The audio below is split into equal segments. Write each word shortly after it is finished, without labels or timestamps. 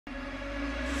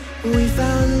We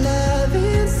found love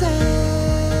in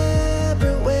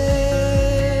separate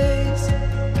ways.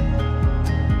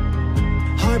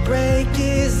 Heartbreak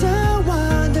is a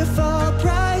wonderful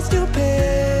price to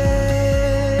pay.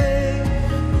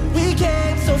 We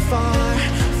came so far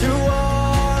through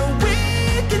our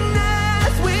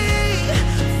weakness. We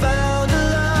found a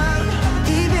love,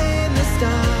 even the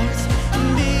stars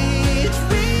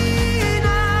between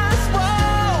us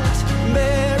won't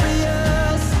bury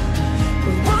us.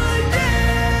 One day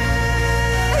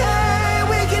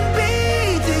we can be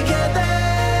together,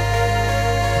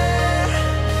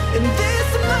 and this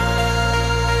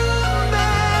moment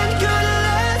could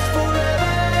last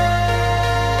forever.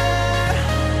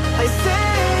 I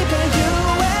say that you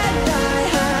and I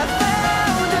have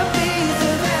found a piece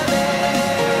of heaven.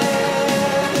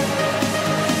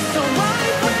 So I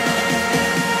pray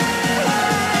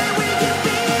we can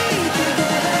be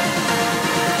together.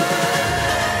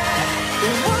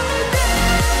 One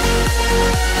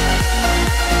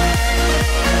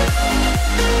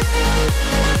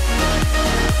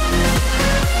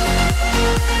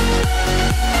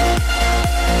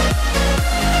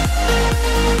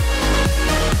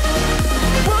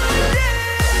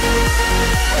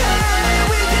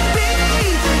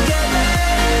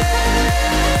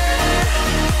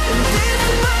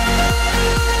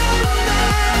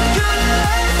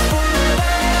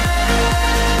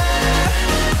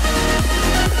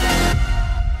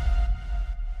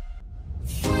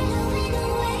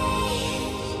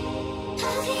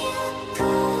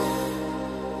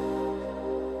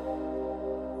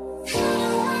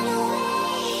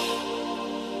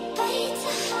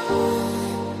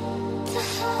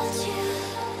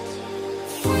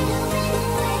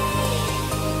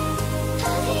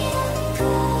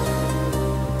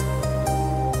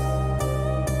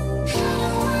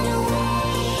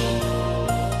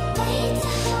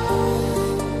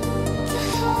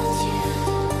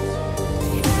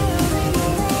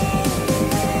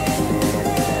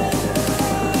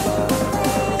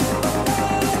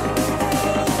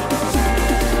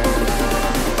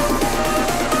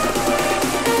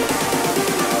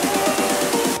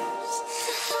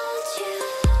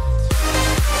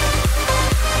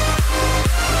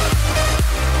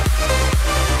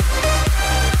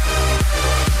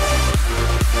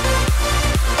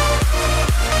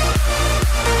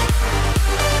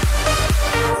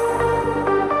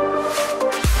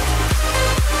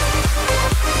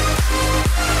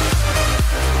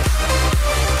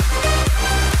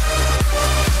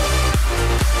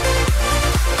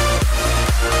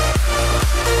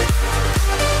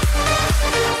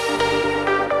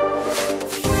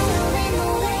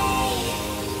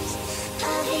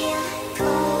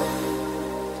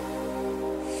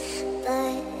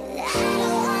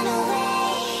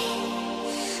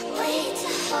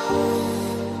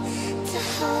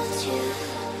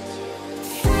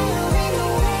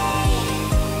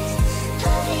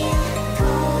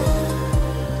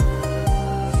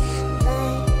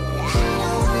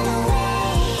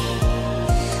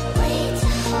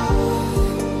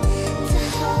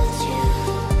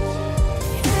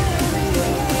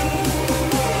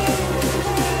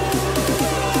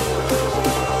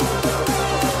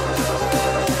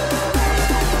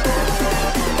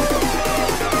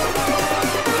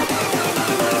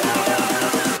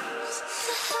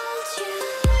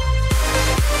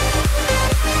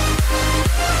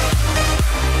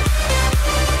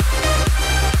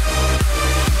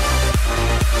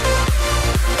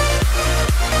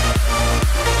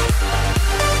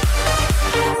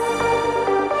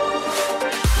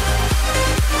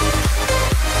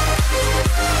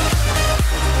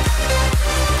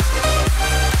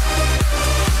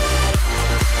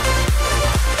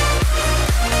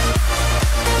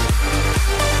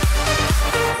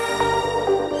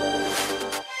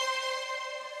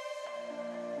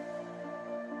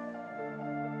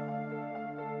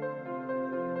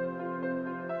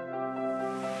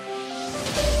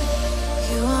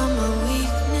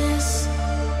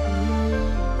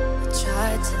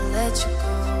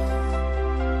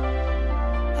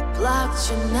blocked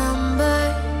your number.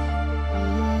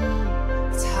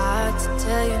 It's hard to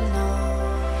tell you no.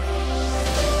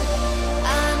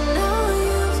 I know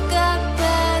you've got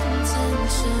bad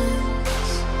intentions.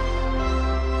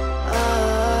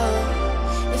 Oh,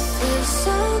 it feels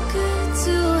so good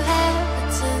to have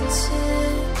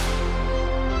attention.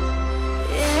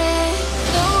 Yeah,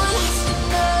 no one has to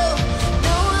know.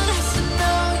 No one has to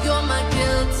know you're my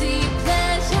guilty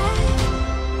pleasure.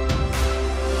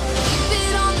 Keep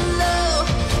it on the low.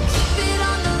 Keep it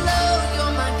on the low.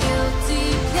 You're my guilty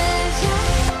pleasure.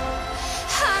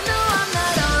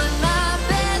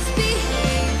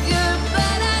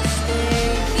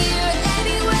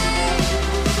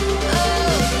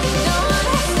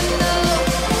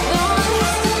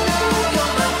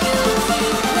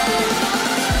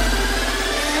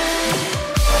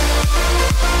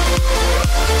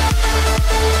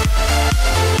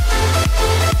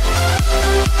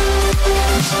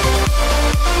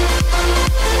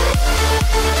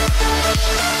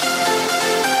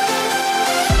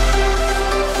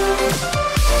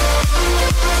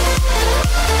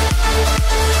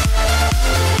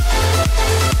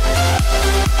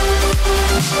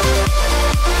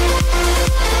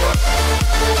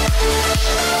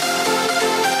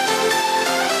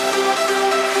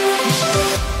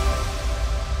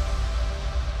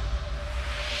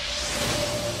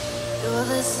 You're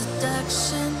the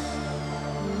seduction.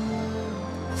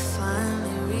 I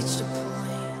finally reached a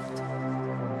point.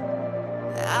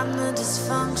 I'm the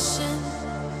dysfunction.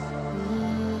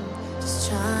 Just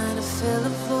trying to fill a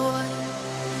void.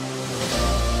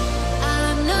 I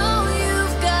know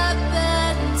you've got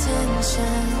bad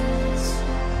intentions.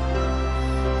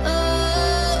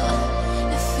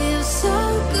 Oh, it feels so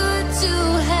good to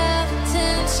have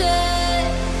attention.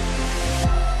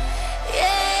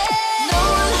 Yeah. No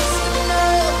one has to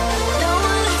know. No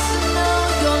one has to know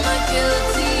you're my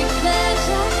guilty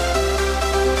pleasure.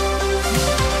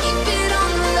 Keep it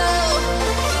on the low.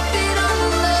 Keep it on the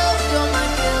low. You're my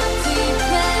guilty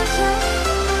pleasure.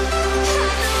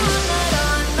 I know I'm not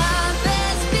on my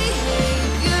best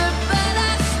behavior, but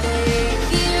I stay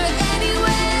here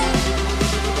anyway.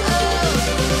 Oh,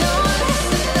 no one has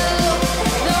to know.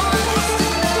 No one has to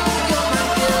know you're my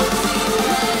guilty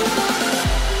pleasure.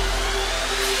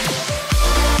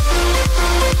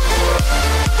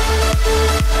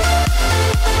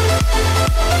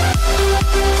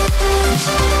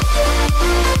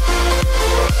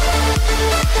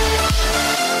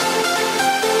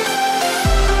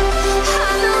 I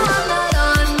know I'm not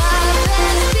on my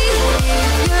best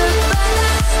behavior, but I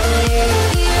stay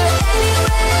here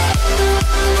anyway.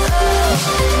 Oh,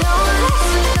 no one has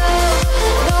to know.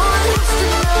 No one has to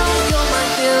know you're my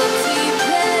guilty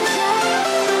pleasure.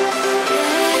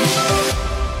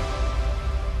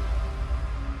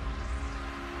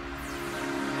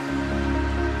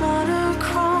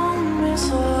 Monochrome is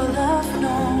all I've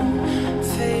known.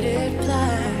 Faded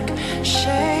black,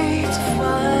 shades of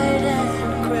white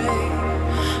and gray,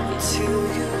 until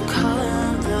you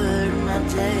colored my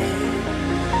day.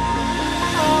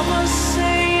 I was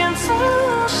singing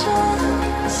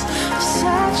solutions,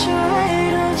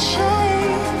 saturated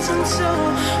shades, until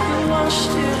we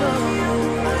washed it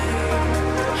all away,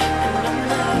 and I'm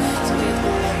left with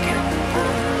black and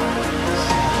white.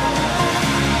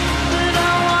 But I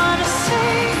wanna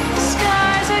see the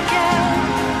skies again,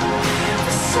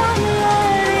 the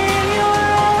sunlight in your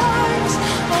eyes.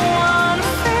 I wanna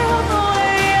feel the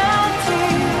way I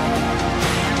feel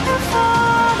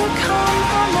before the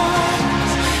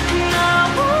compromise. And I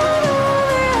want all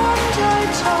the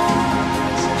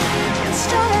undertones,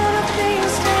 instead of being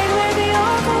stained with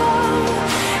your glow,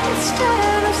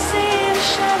 instead of seeing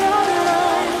shadowed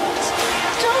lines.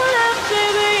 Don't let me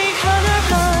be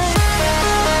colorblind.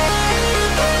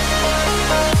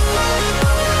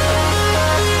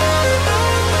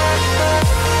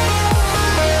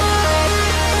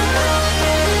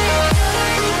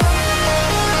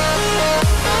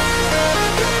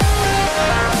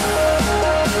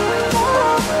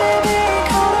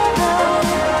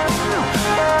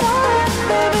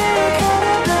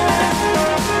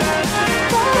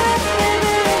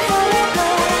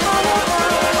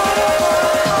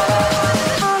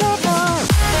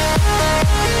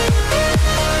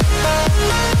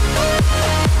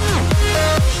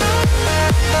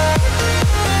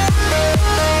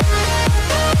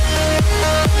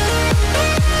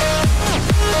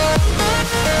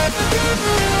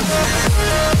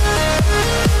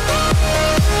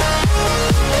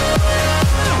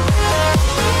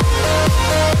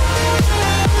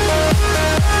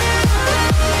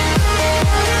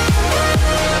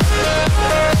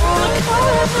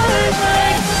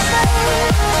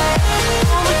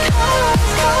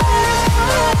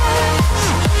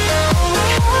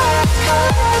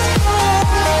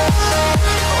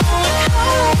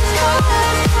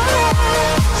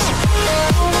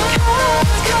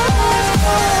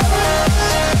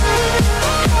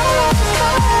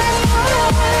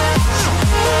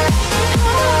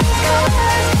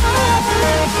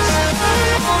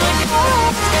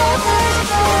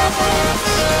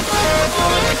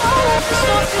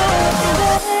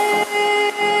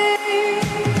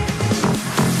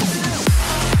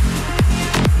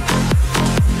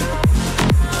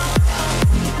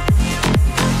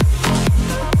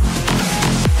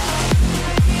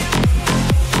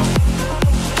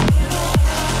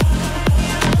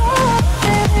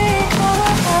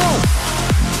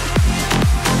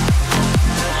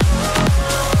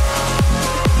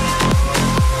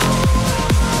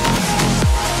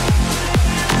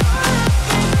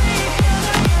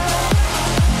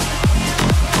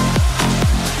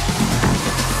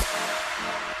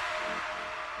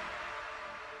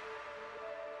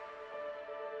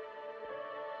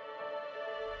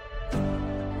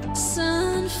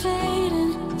 Sun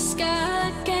fading,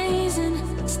 sky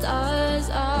gazing, stars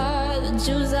are the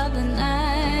jewels of the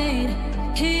night,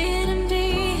 hidden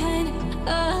behind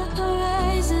a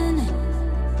horizon,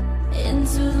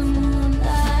 into the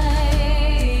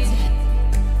moonlight,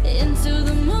 into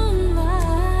the moonlight.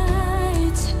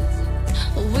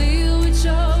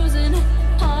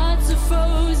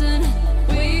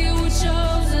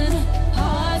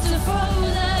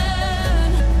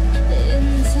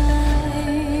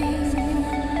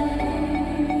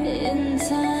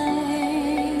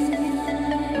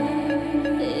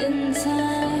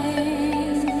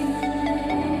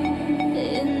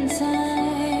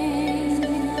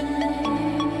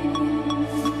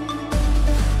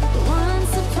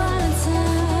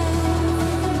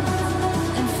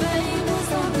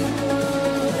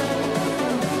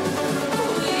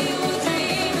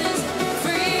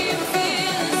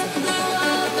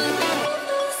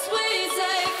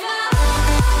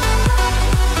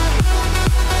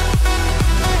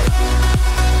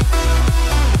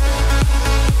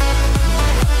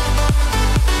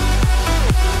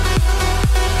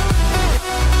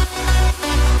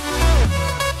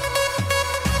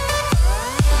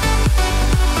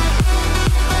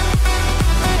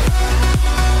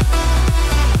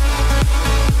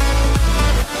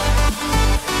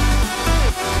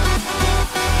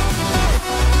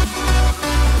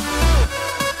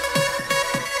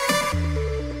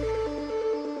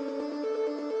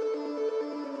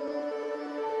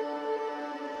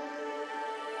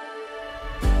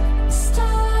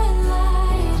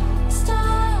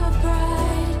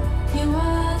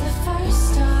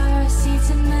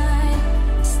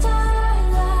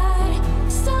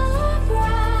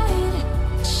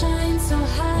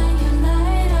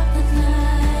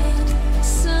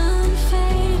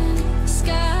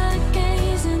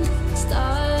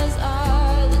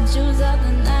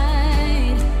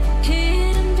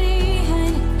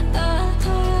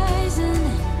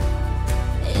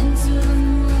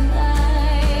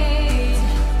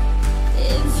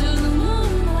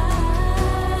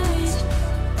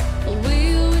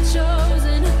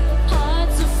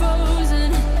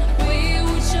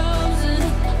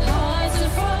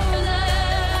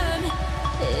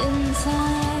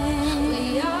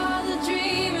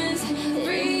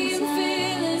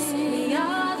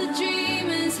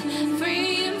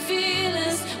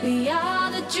 We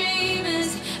are the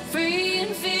dreamers, free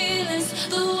and fearless.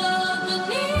 The world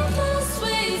beneath us, we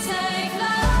take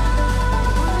flight.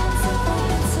 Once upon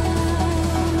a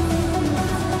time,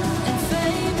 and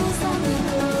fame was on the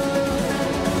globe.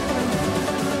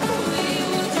 We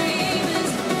were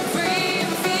dreamers, free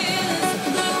and fearless.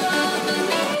 The world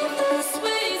beneath us,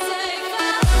 we take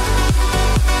flight.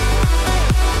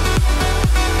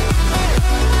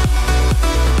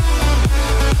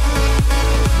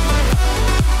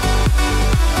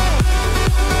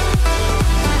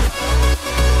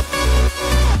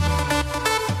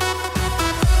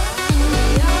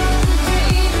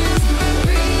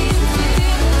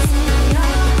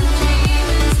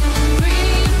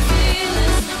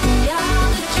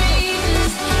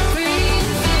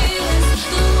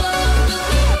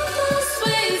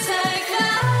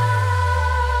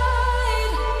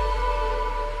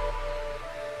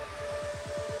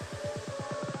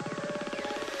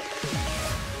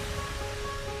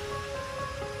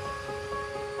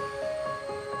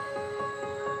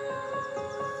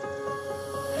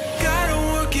 Gotta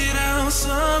work it out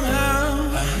somehow.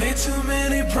 I made too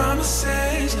many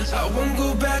promises. I won't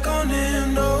go back on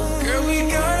them, no. Girl, we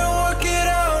gotta work it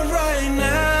out right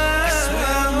now. I swear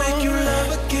I'll make you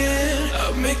love again.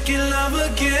 I'll make you love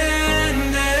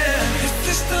again. Yeah. If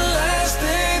it's the last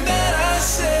thing that I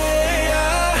say,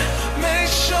 I make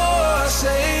sure I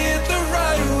say it the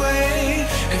right way.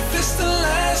 If it's the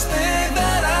last thing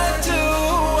that I do,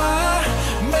 I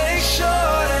make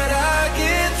sure that I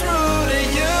get through to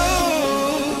you.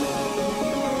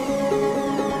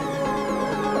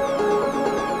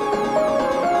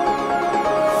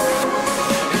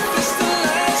 If it's the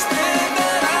last thing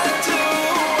that I do,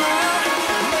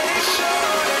 I make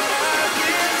sure that I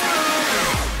get through.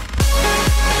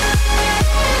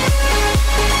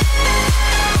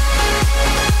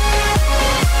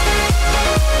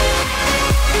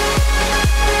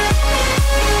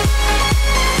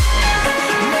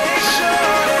 Make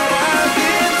sure that I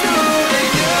get through to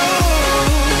you.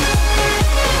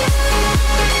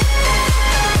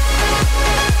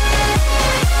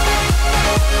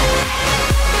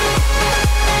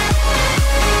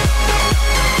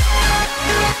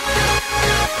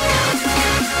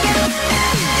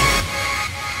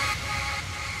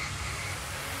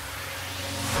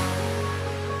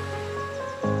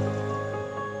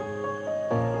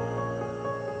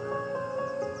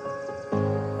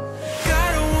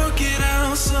 Gotta work it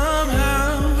out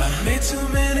somehow. I made too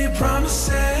many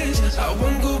promises. I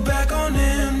won't go back on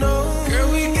them, no.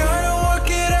 Girl, we gotta work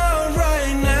it out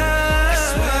right now. I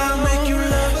swear I'll make you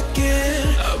love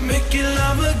again. I'll make you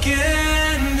love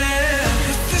again.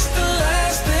 Yeah. If it's the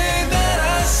last thing that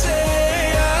I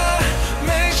say, I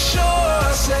make sure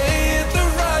I say it the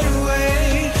right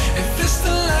way. If it's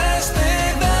the last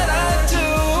thing that I do,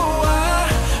 I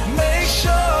make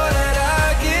sure that I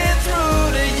get through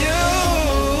to you.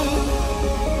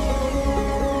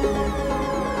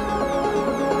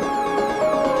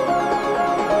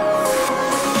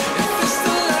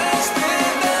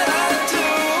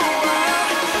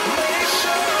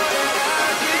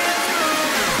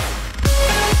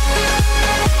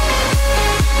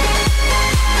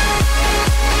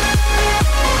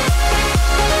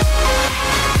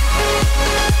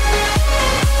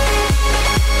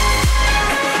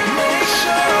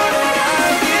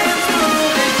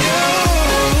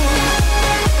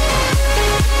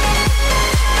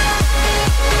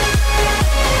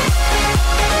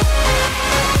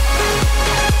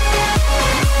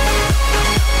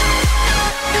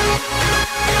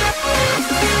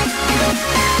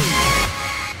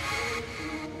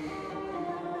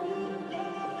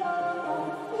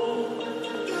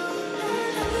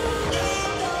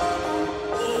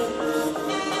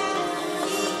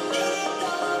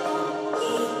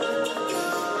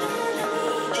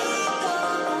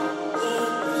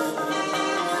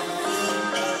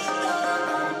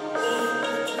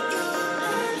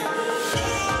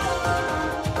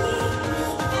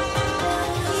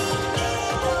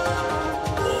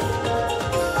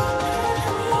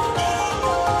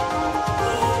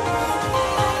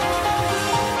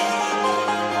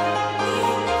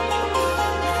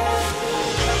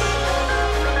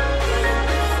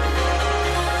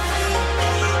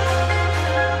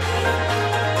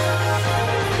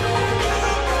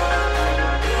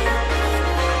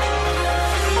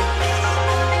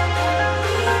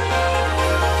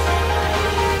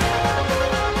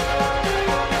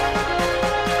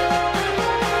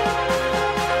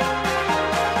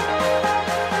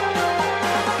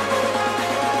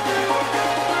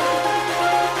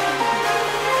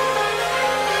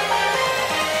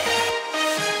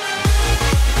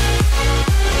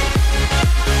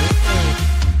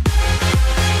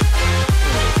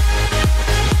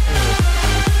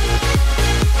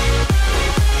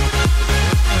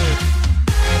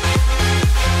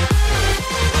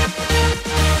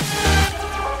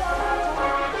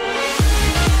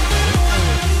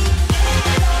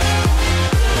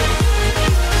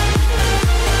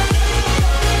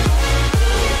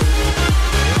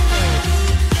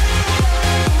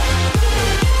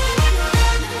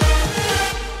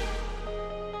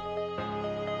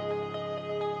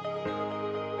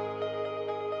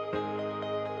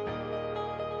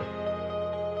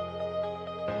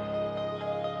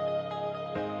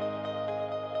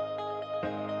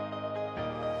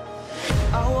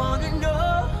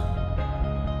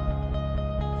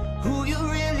 who you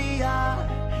really are,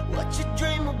 what you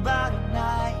dream about at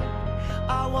night.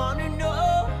 I wanna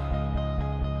know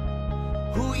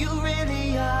who you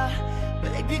really are,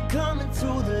 baby, coming to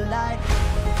the light.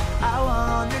 I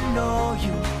wanna know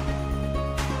you.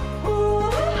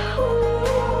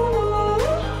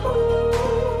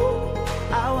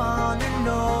 I wanna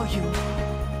know you.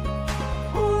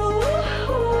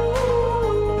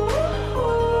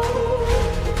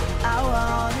 I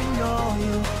wanna know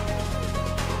you.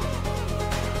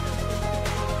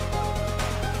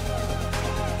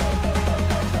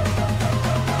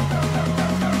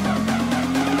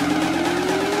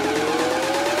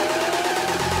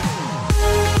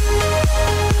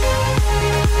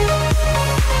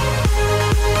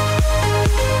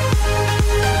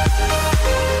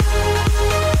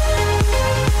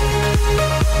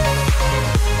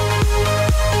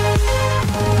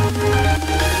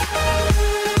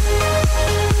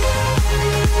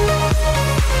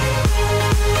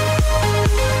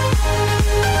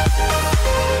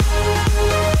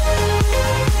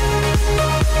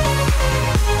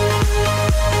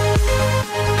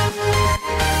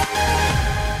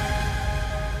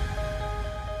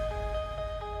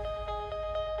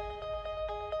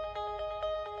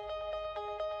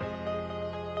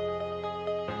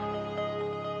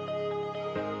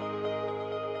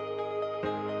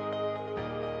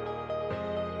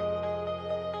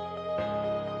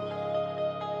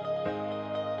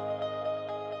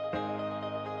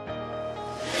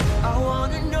 I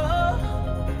wanna know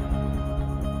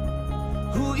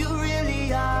who you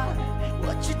really are,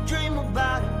 what you dream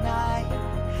about at night.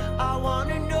 I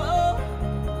wanna know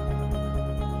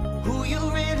who you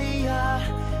really are,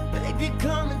 baby,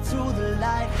 coming to the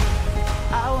light.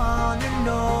 I wanna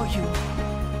know you.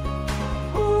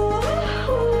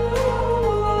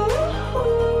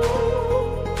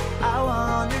 I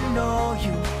wanna know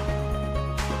you.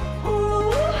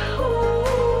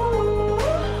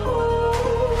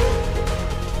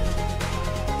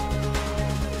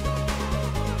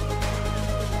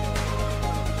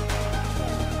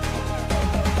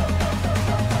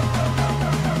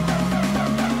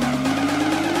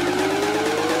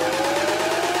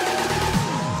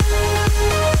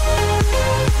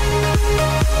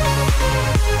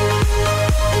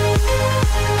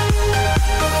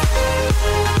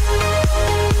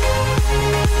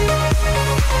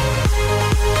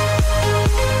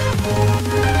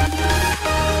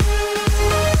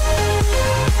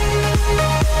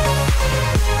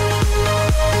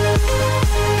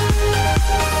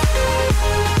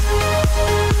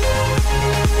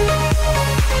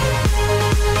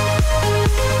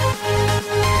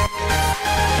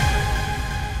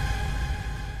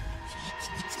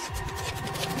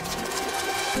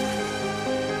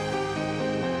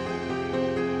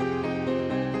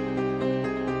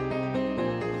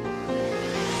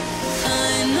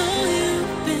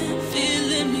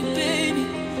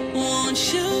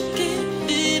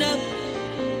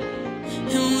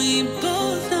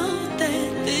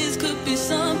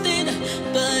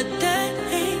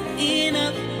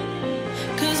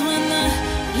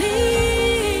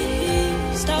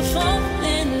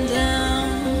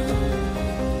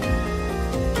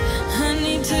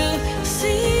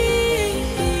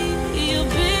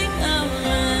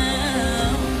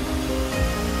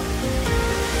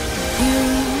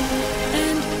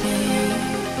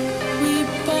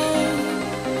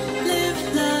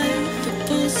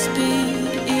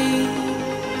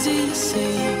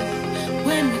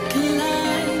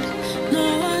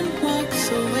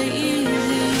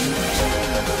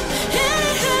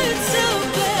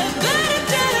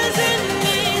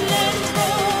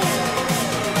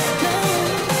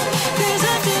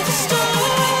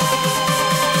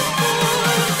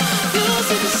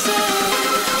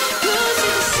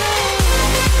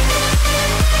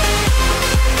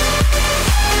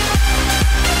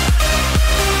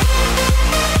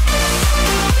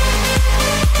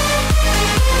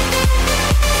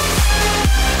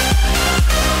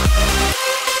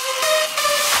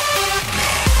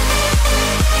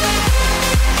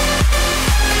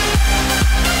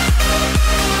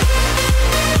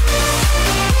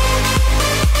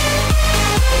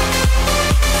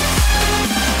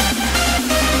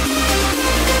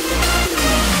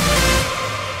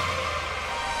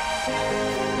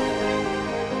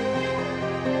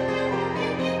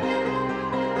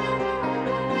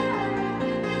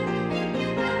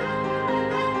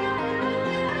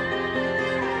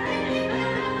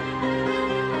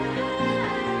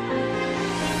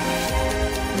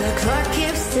 The clock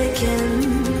keeps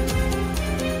ticking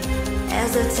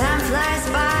as the time flies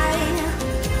by.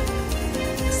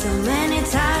 So many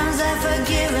times I've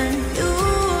forgiven you,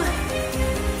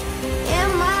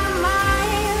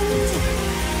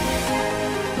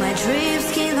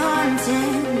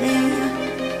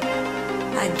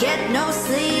 get no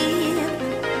sleep.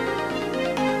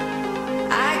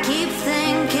 I keep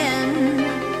thinking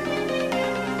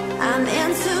I'm in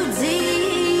too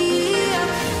deep.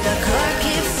 The clock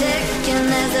keeps ticking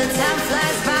as the time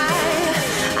flies by.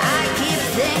 I keep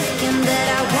thinking that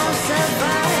I won't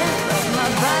survive, but my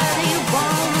body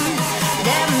won't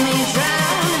let me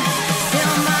drown.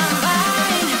 Still my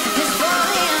mind is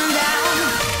falling down.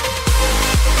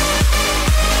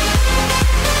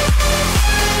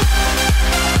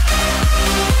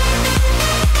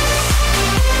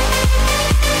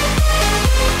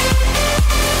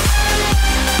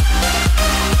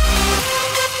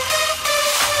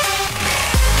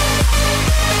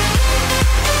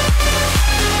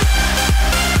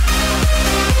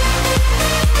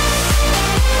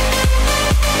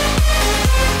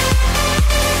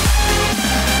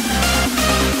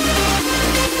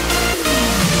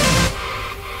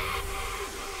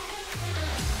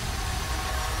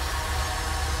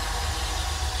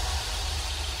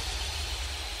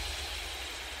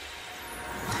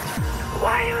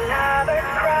 Why you lovers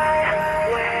cry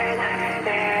when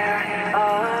they're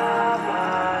apart,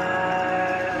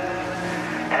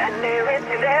 and they risk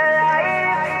their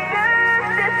lives just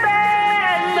to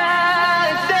spend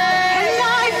another day. And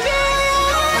I feel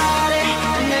your body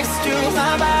next to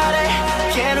my body.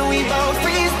 Can we both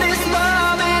freeze this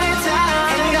moment in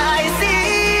time? And I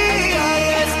see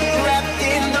us wrapped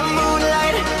in the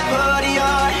moonlight. Put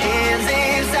your hands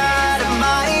inside of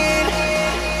mine.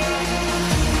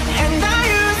 And I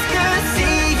used to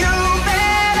see you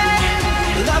better,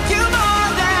 love you more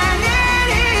than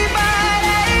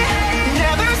anybody.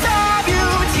 Never saw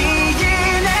beauty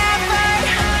in effort,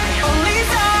 only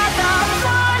saw the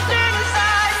flaws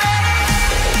inside me.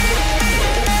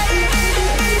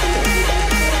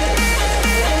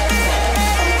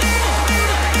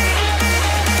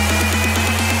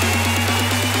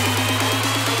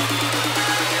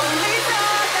 Only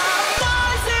saw the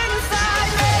flaws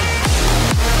inside me.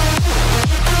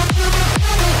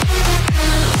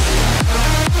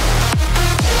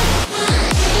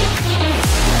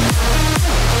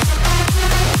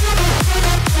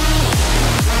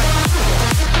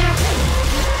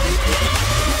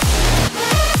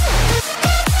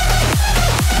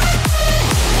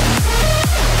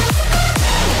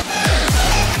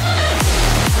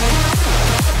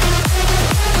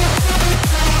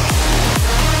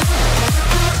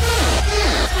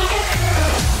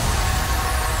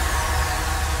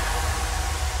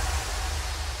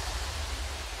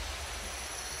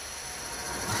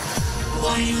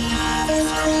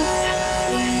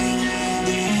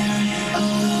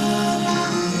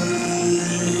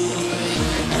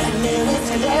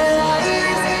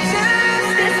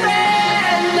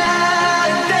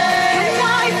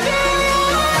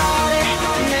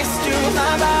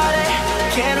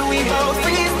 Can we both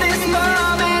freeze this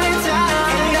moment in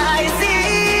time? And I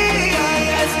see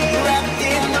us wrapped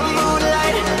in the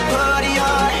moonlight. Put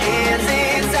your hands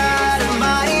inside of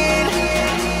mine.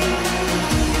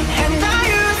 And I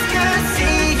used to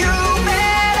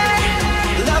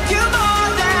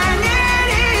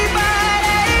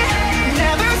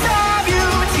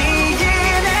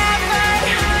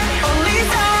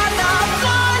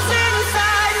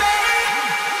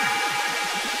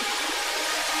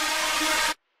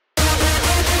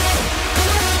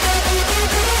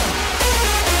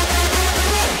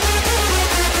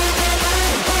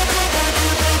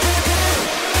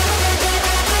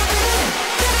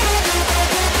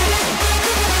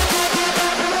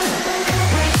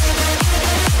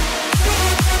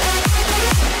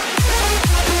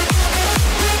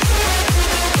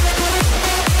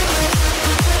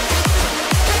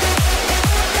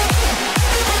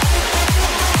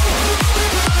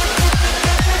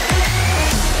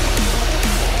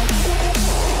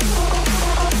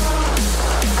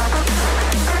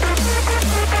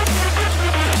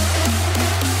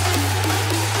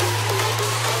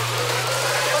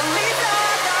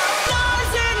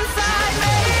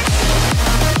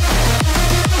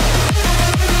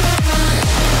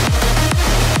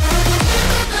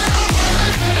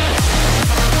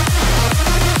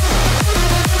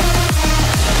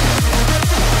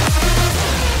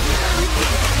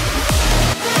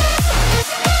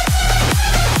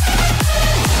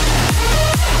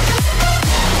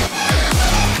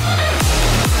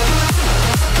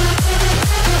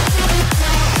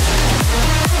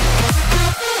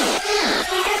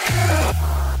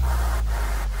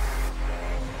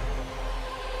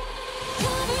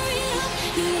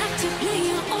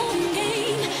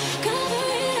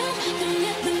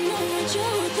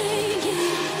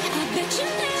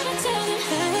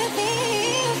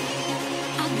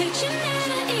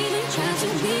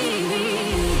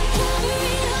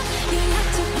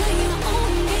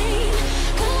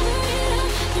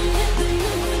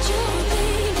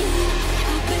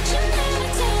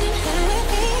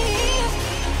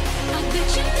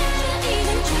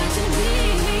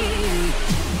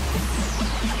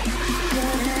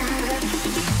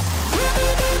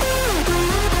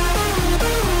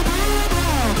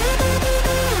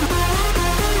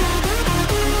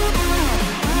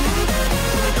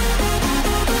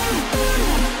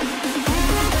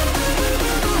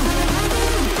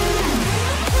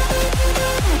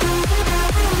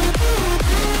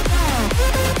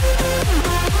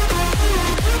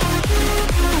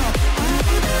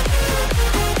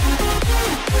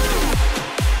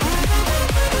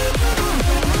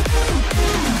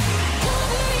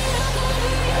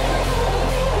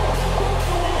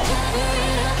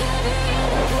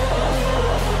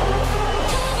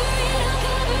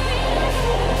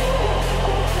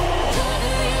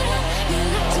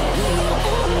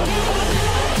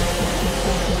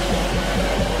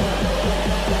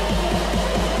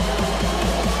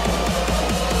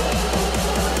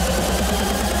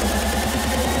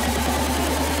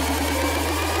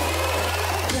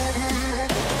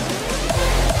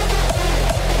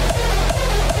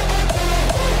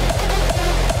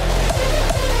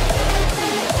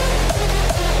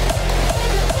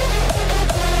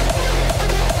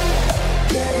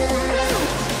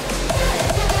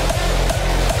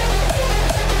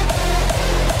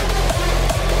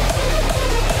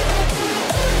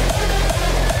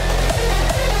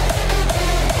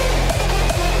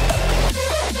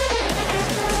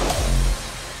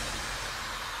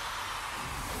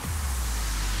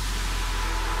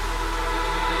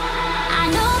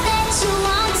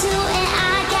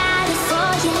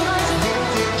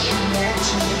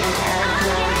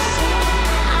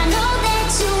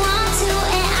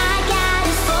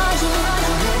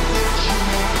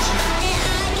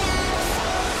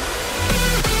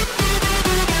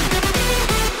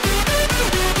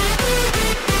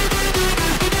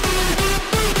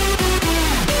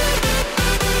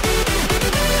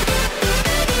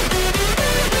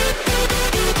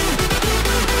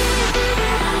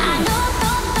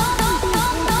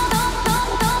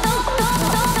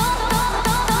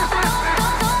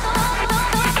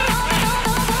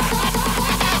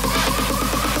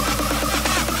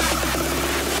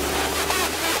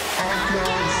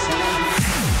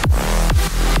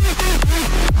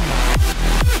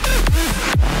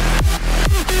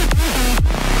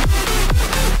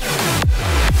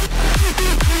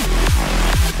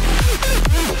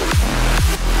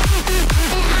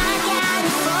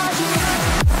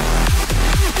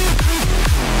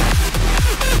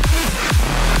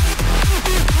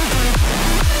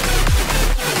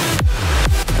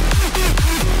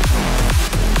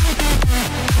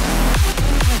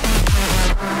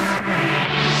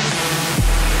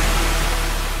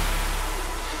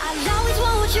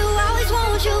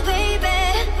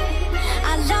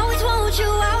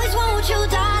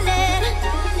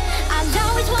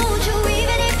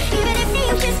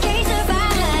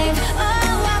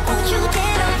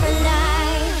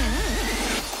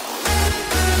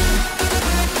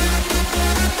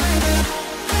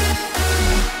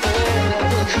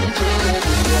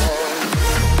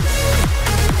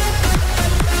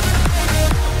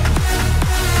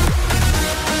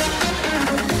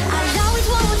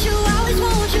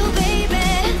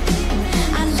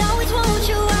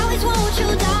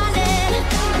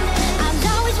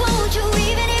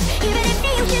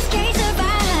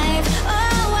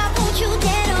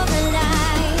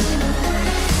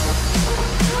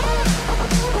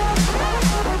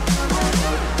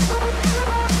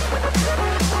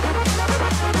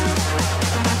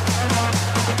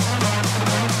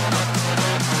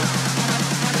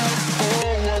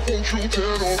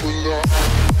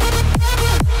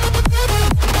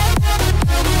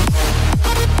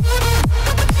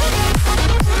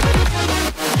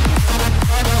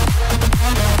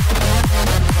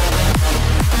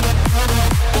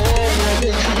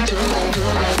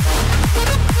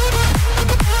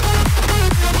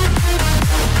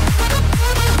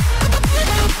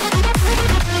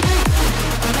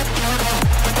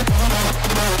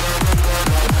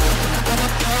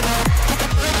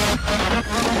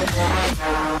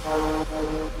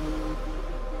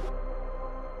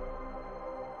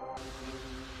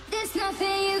There's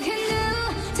nothing you can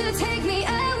do to take me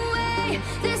away.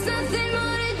 There's nothing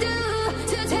more to do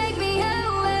to take me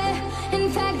away. In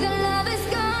fact, the love is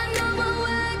gone, no more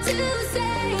word to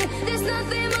say. There's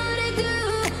nothing more to do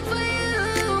for you.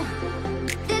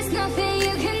 There's nothing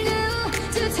you can do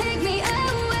to take me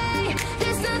away.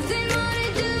 There's nothing more to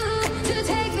do to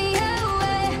take me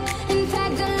away. In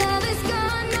fact, the love is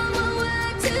gone, no more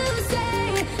word to say.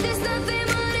 There's nothing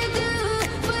more to do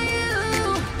for you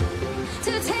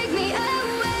to take me away.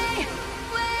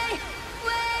 Way,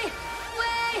 way,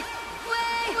 way,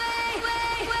 way, way,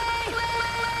 way,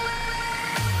 way,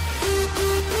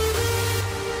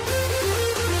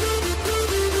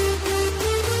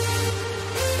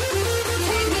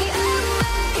 take me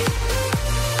away.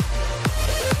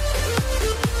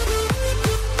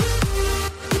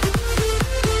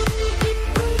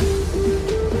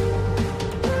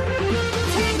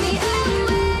 Take me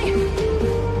away.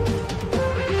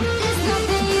 There's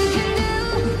nothing you can do.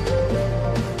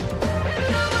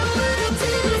 No more word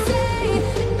to say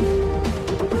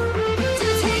to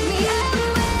take me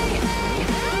away.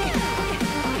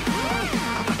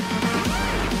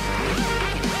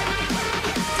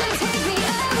 To take me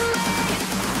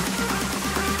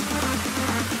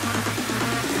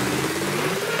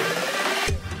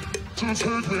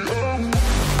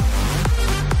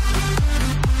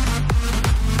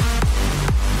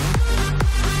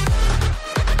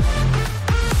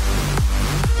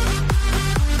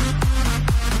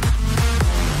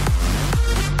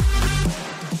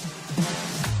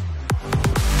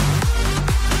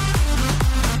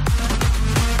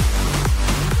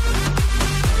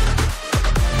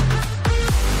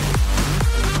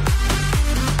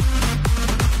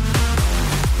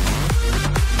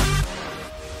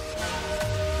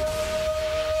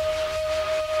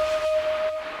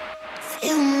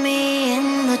feel me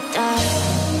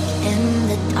in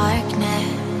the darkness.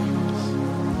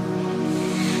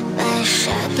 My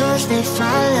shadows, they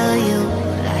follow you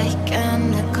like an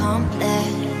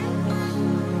accomplice.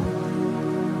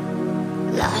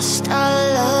 Lost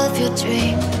all of your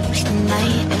dreams, the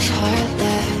night is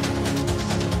harder.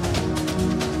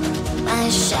 My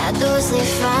shadows, they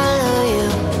follow you.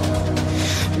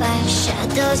 My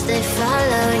shadows, they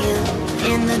follow you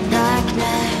in the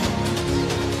darkness.